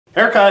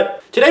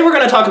Haircut. Today we're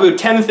going to talk about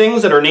 10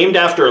 things that are named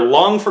after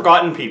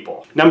long-forgotten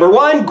people. Number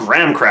 1,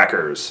 graham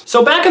crackers.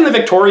 So back in the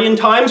Victorian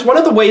times, one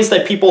of the ways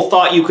that people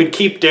thought you could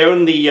keep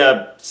down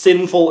the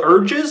sinful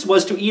urges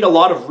was to eat a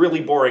lot of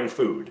really boring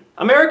food.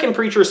 American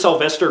preacher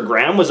Sylvester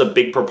Graham was a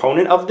big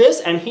proponent of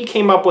this, and he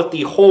came up with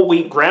the whole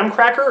wheat graham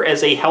cracker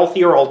as a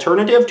healthier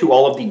alternative to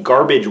all of the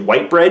garbage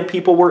white bread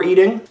people were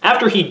eating.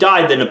 After he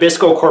died, the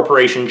Nabisco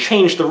Corporation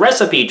changed the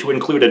recipe to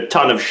include a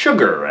ton of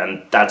sugar,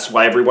 and that's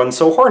why everyone's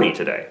so horny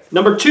today.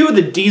 Number 2,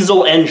 the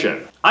diesel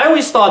engine. I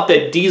always thought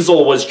that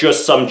diesel was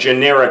just some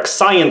generic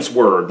science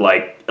word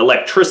like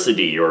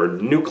electricity or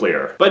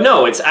nuclear. But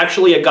no, it's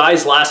actually a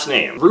guy's last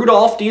name.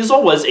 Rudolf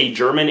Diesel was a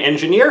German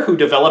engineer who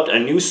developed a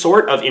new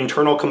sort of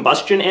internal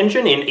combustion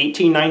engine in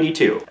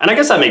 1892. And I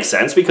guess that makes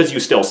sense because you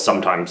still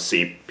sometimes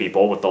see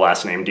people with the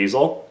last name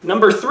Diesel.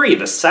 Number 3,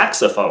 the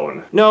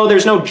saxophone. No,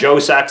 there's no Joe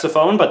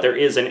saxophone, but there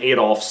is an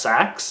Adolf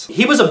Sax.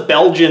 He was a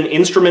Belgian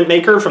instrument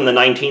maker from the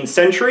 19th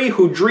century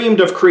who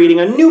dreamed of creating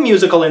a new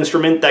musical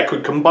instrument that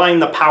could combine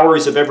the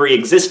powers of every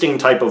existing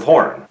type of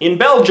horn. In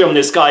Belgium,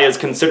 this guy is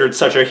considered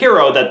such a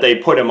hero that they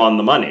put him on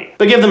the money.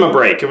 But give them a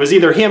break, it was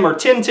either him or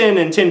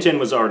Tintin, and Tintin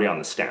was already on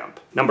the stamp.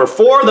 Number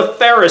 4, the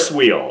Ferris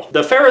wheel.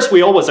 The Ferris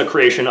wheel was a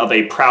creation of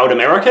a proud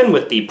American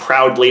with the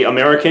proudly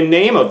American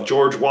name of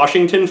George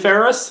Washington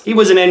Ferris. He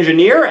was an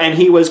engineer, and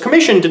he was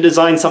commissioned to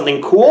design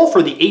something cool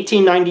for the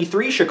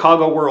 1893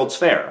 Chicago World's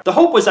Fair. The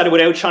hope was that it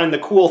would outshine the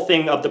cool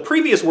thing of the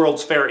previous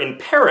World's Fair in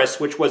Paris,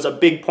 which was a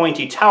big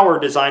pointy tower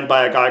designed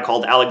by a guy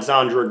called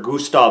Alexandre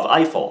Gustave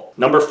Eiffel.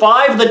 Number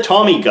 5, the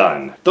Tommy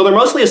gun. Though they're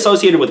mostly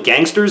associated with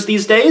gangsters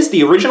these days,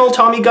 the original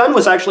Tommy gun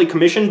was actually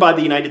commissioned by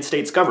the United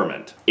States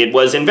government. It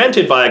was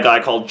invented by a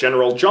guy called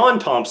General John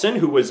Thompson,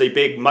 who was a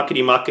big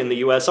muckety-muck in the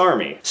US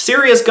Army.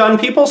 Serious gun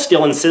people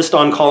still insist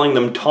on calling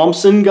them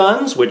Thompson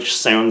guns, which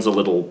sounds a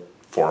little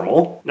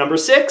formal. Number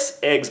 6,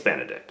 Eggs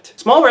Benedict.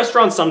 Small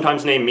restaurants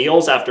sometimes name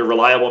meals after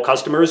reliable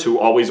customers who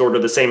always order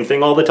the same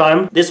thing all the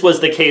time. This was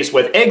the case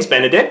with Eggs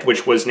Benedict,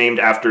 which was named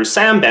after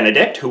Sam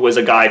Benedict, who was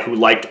a guy who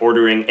liked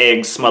ordering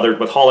eggs smothered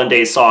with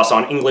hollandaise sauce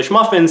on English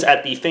muffins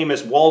at the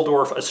famous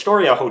Waldorf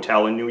Astoria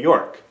Hotel in New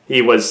York.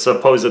 He was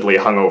supposedly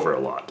hungover a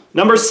lot.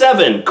 Number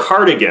 7,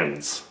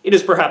 cardigans. It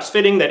is perhaps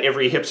fitting that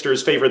every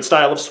hipster's favorite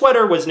style of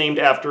sweater was named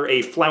after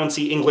a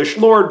flouncy English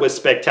lord with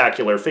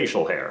spectacular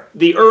facial hair.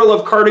 The Earl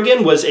of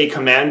Cardigan was a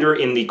commander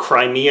in the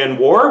Crimean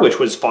War, which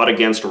was fought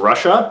against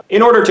Russia.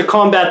 In order to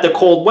combat the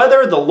cold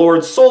weather, the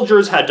lord's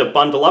soldiers had to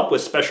bundle up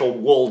with special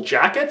wool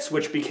jackets,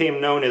 which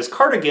became known as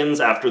cardigans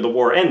after the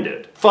war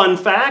ended. Fun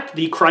fact,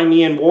 the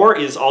Crimean War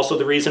is also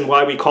the reason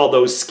why we call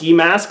those ski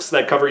masks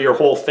that cover your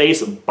whole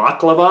face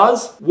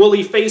baklavas.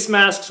 Woolly face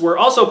masks were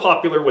also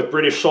popular with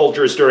British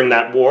soldiers during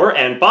that war,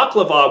 and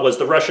baklava was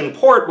the Russian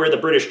port where the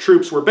British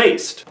troops were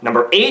based.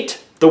 Number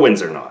 8, the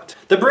Windsor knot.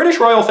 The British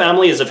royal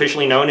family is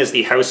officially known as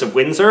the House of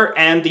Windsor,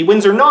 and the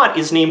Windsor knot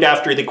is named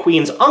after the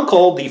Queen's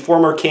uncle, the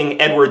former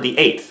King Edward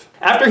VIII.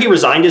 After he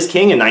resigned as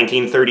king in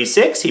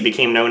 1936, he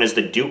became known as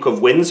the Duke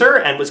of Windsor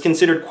and was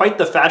considered quite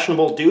the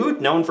fashionable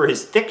dude, known for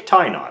his thick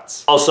tie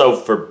knots. Also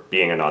for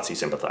being a Nazi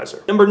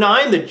sympathizer. Number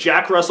 9, the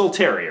Jack Russell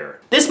Terrier.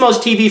 This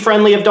most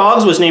TV-friendly of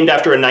dogs was named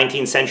after a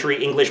 19th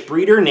century English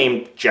breeder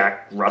named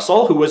Jack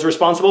Russell, who was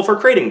responsible for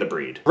creating the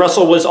breed.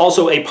 Russell was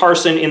also a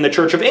parson in the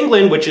Church of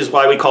England, which is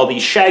why we call the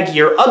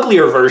shaggier,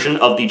 uglier version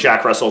of the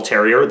Jack Russell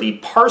Terrier the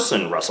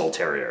Parson Russell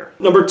Terrier.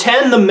 Number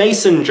 10, the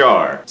mason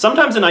jar.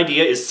 Sometimes an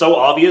idea is so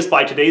obvious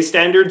by today's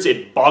standards,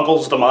 it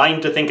boggles the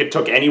mind to think it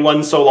took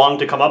anyone so long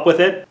to come up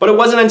with it. But it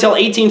wasn't until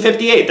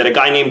 1858 that a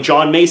guy named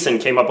John Mason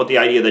came up with the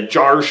idea that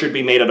jars should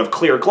be made out of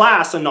clear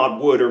glass and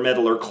not wood or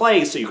metal or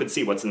clay so you could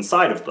see what's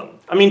inside of them.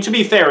 I mean, to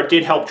be fair, it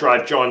did help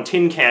drive John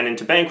Tin Can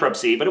into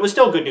bankruptcy, but it was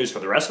still good news for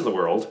the rest of the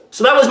world.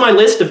 So that was my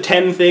list of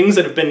 10 things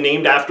that have been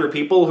named after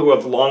people who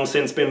have long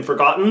since been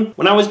forgotten.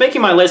 When I was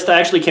making my list, I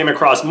actually came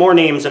across more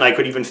names than I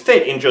could even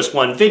fit in just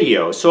one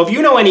video. So if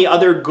you know any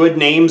other good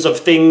names of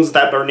things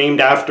that are named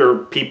after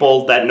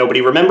people that nobody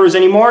remembers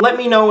anymore, let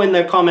me know in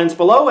the comments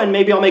below and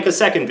maybe I'll make a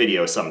second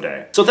video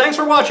someday. So thanks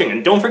for watching,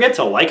 and don't forget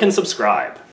to like and subscribe.